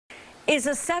Is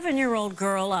a 7-year-old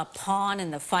girl a pawn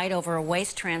in the fight over a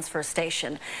waste transfer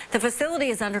station? The facility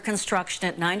is under construction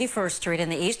at 91st Street in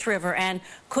the East River and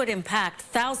could impact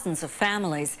thousands of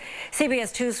families.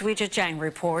 CBS 2's Weijia Jiang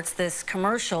reports this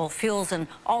commercial fuels an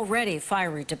already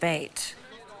fiery debate.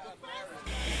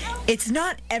 It's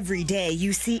not every day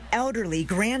you see elderly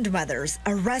grandmothers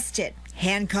arrested,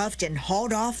 handcuffed, and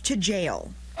hauled off to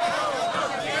jail.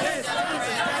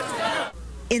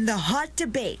 In the hot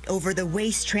debate over the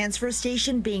waste transfer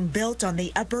station being built on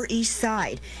the Upper East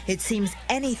Side, it seems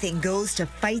anything goes to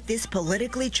fight this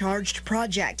politically charged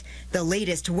project, the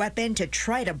latest weapon to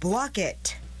try to block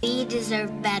it. We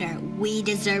deserve better. We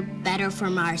deserve better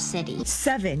from our city.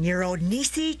 7-year-old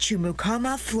Nisi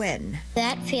Chumukama Flynn.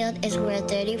 That field is where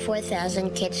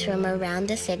 34,000 kids from around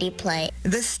the city play.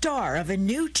 The star of a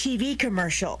new TV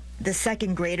commercial. The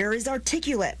second grader is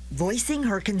articulate, voicing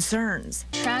her concerns.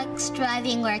 Trucks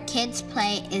driving where kids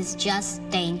play is just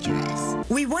dangerous.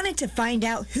 We wanted to find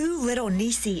out who little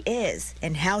Nisi is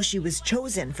and how she was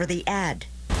chosen for the ad.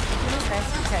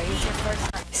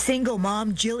 Single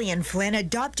mom Jillian Flynn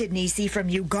adopted Nisi from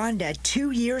Uganda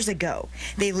 2 years ago.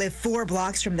 They live 4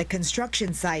 blocks from the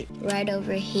construction site. Right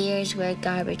over here is where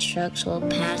garbage trucks will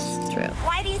pass through.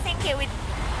 Why do you think it would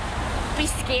be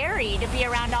scary to be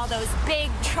around all those big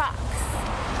trucks?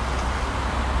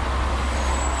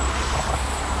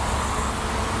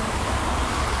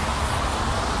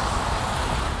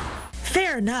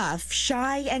 Fair enough,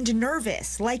 shy and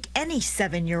nervous, like any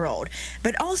 7-year-old,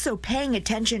 but also paying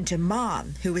attention to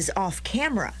mom, who is off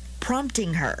camera,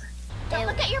 prompting her. Don't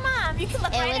look at your mom. You can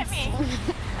look right at me.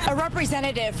 A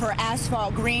representative for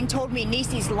Asphalt Green told me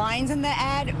Nisi's lines in the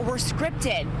ad were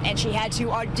scripted and she had to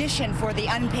audition for the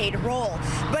unpaid role,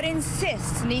 but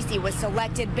insists Nisi was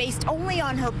selected based only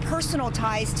on her personal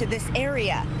ties to this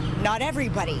area. Not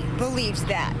everybody believes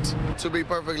that. To be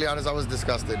perfectly honest, I was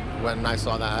disgusted when I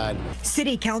saw that ad.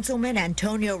 City Councilman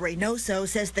Antonio Reynoso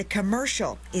says the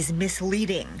commercial is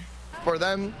misleading. For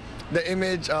them, the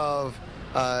image of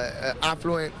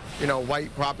affluent,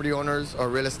 white property owners or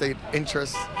real estate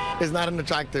interests is not an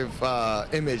attractive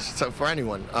image for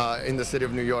anyone in the city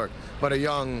of New York. But a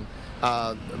young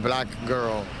black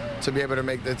girl to be able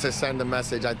to send a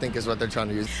message, I think is what they're trying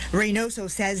to use. Reynoso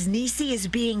says Nisi is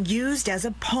being used as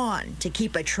a pawn to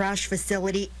keep a trash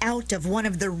facility out of one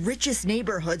of the richest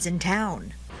neighborhoods in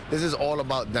town. This is all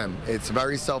about them. It's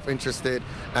very self-interested,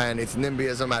 and it's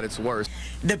NIMBYism at its worst.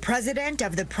 The president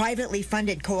of the privately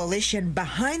funded coalition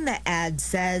behind the ad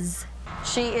says,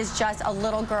 she is just a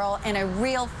little girl in a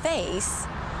real face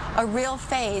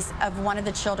of one of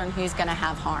the children who's going to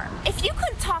have harm. If you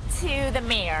could talk to the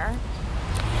mayor,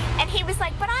 and he was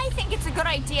like, but I think it's a good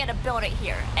idea to build it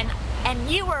here, and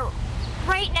you were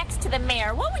right next to the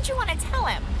mayor, what would you want to tell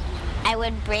him? I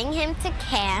would bring him to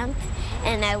camp,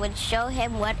 and I would show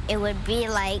him what it would be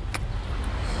like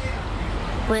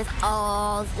with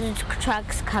all the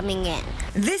trucks coming in.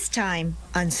 This time,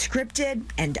 unscripted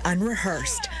and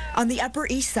unrehearsed. On the Upper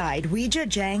East Side, Weijia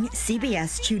Jiang,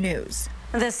 CBS 2 News.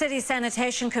 The city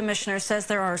sanitation commissioner says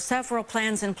there are several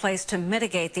plans in place to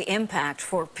mitigate the impact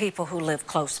for people who live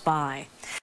close by.